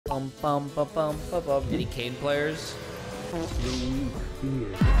Bum, bum, bum, bum, bum, bum. Any Kane players?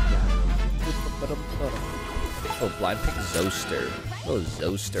 Oh, blind pick Zoster. Oh,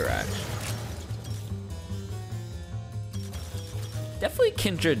 Zoster action. Definitely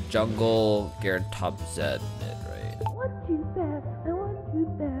Kindred jungle, Garen top Zed mid, right?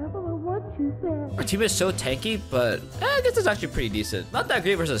 Our team is so tanky, but I guess it's actually pretty decent. Not that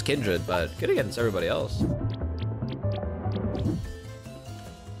great versus Kindred, but good against everybody else.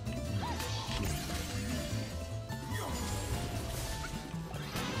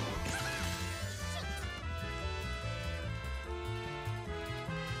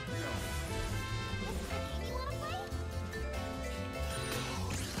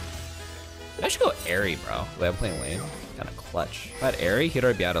 I should go Airy, bro. Wait, I'm playing lane. Kind of clutch. If I had Airy, he'd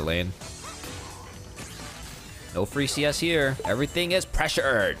already be out of lane. No free CS here. Everything is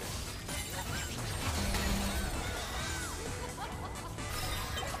pressured.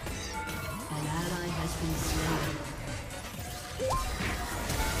 An ally has been slain.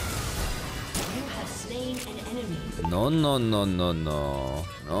 You have slain an enemy. No, no, no, no, no.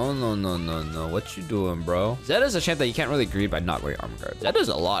 No, no, no, no, no. What you doing, bro? Zed is a champ that you can't really greed by not wearing armor guard. That does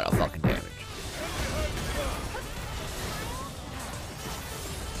a lot of fucking damage.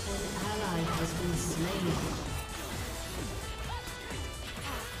 An ally has been slain.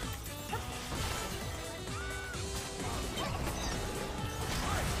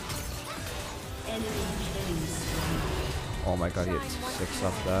 Enemy killing spree. Oh my god, he hit 6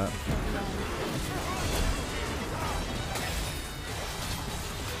 off that.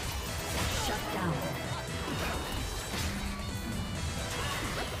 Shut down.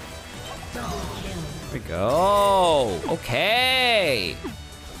 Double kill. There we go. Okay.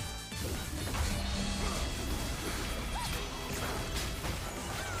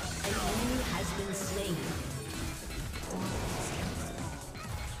 An enemy has been slain.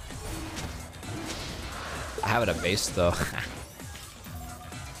 I have it at base though.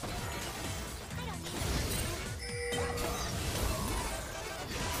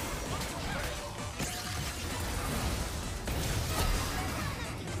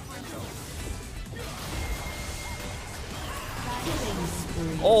 Killing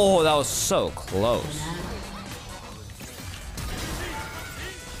spree. Oh, that was so close.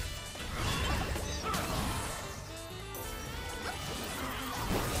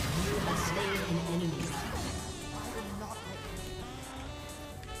 You have slain an enemy.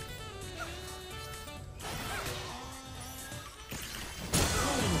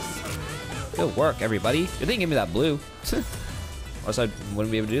 Good work, everybody. Good thing you gave me that blue. Or else I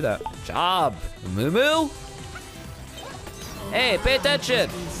wouldn't be able to do that. Good job. Moo moo. Hey, pay attention.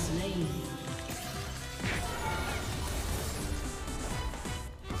 Been slain.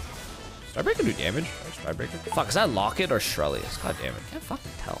 Starbreaker do damage? Starbreaker? Fuck, is that Locket or Shrellius? God damn it. Can't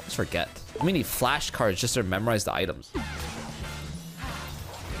fucking tell. Let's forget. I'm gonna need flashcards just to memorize the items.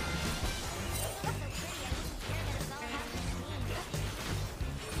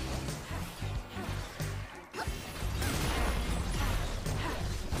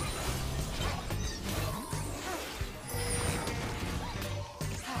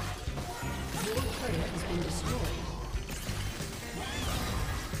 Your turret has been destroyed.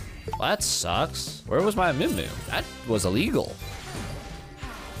 Well, that sucks. Where was my Moo? That was illegal.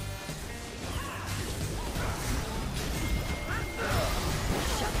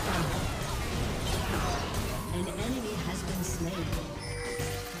 Shut down. An enemy has been slain.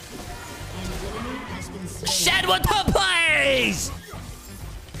 An enemy has been slain. Shed with the plays!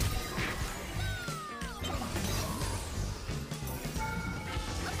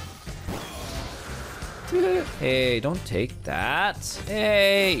 Hey, don't take that.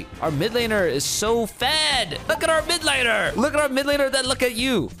 Hey, our mid laner is so fed. Look at our mid laner. Look at our mid laner, then look at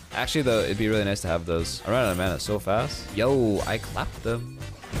you. Actually, though, it'd be really nice to have those. I ran out of mana so fast. Yo, I clapped them.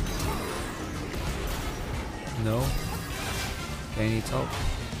 No. I need help.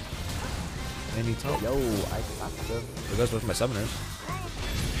 I need help. Yo, I clapped them. There goes with my summoners.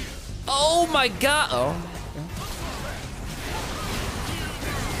 Oh my god. Oh.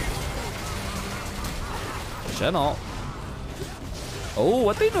 Channel. Oh,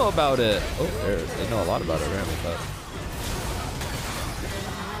 what they know about it? Oh, they know a lot about it, apparently. But An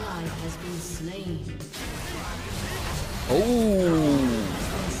ally has been slain. oh,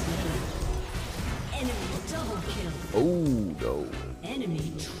 Enemy double kill. oh no,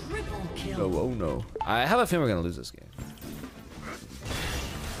 Enemy triple kill. no, oh no. I have a feeling we're gonna lose this game.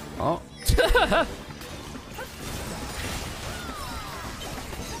 Oh.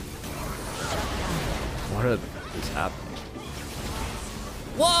 What is happening?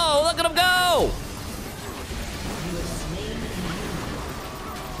 Whoa, look at him go! You have slain an enemy.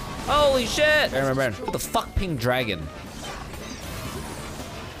 Holy shit! Baron. What the fuck, pink dragon?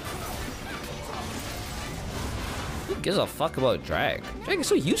 Who gives a fuck about drag? Drag is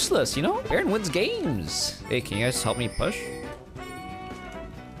so useless, you know? Baron wins games. Hey, can you guys help me push?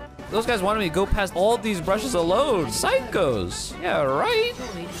 Those guys wanted me to go past all these brushes alone. Psychos. Yeah, right?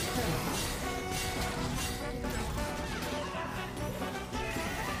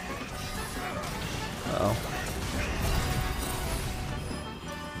 Uh-oh.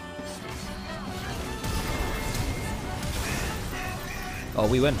 Oh,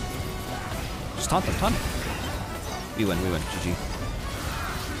 we win. Just taunt them. We win. GG.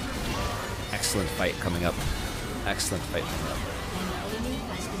 Excellent fight coming up.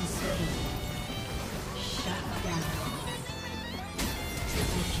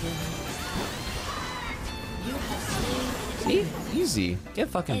 See? Easy. Get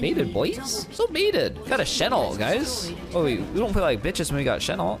fucking baited, boys. So baited. Got a Shenol, guys. Oh wait, we don't play like bitches when we got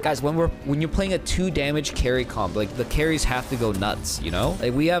Shenol. Guys, when you're playing a 2 damage carry comp, like the carries have to go nuts, you know?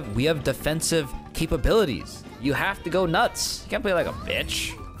 Like we have defensive capabilities. You have to go nuts. You can't play like a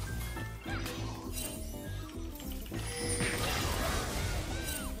bitch.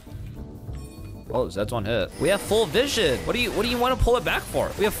 Oh, Zed's one hit. We have full vision. What do you want to pull it back for?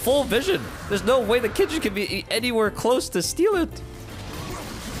 We have full vision. There's no way the kitchen can be anywhere close to steal it.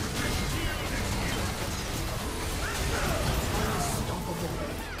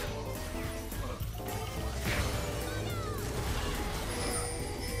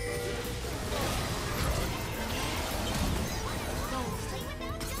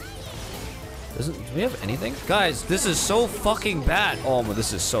 Do we have anything? Guys, this is so fucking bad. Oh my,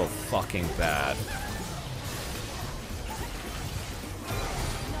 this is so fucking bad.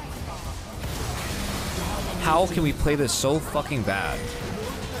 How can we play this so fucking bad?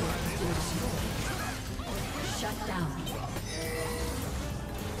 Shut down.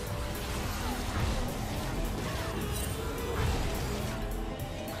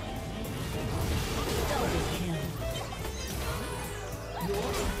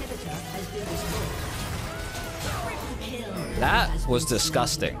 That was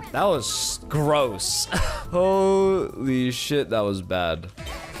disgusting. That was gross. Holy shit, that was bad.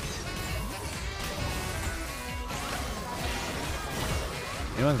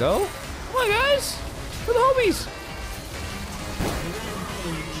 Anyone go? Come on, guys. For the homies.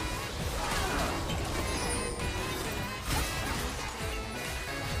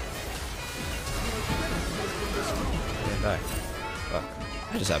 Get back. Fuck.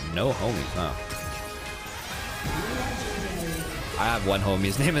 I just have no homies, huh? I have one homie.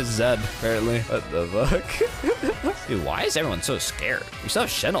 His name is Zed, apparently. What the fuck? Dude, why is everyone so scared? We still have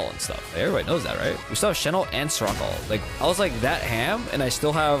Shenol and stuff. Everybody knows that, right? We still have Shenol and Sruggle. Like, I was like that ham, and I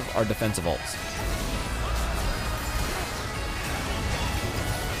still have our defensive ults.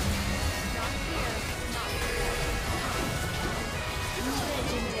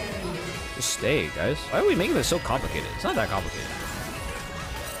 Just stay, guys. Why are we making this so complicated? It's not that complicated.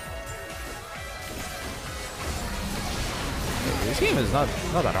 This game is not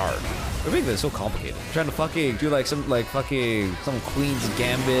that hard. We're making this so complicated. We're trying to fucking do like some Queen's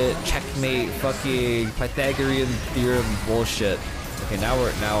Gambit, checkmate, fucking Pythagorean theorem bullshit. Okay, now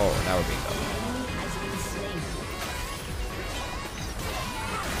we're being dumb.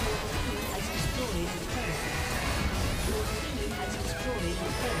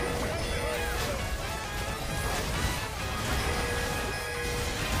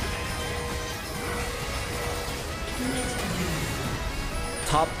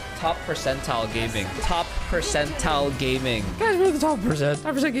 Top percentile gaming. Top percentile gaming. Guys, we're the top percent.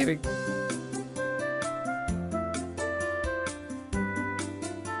 Top percent gaming.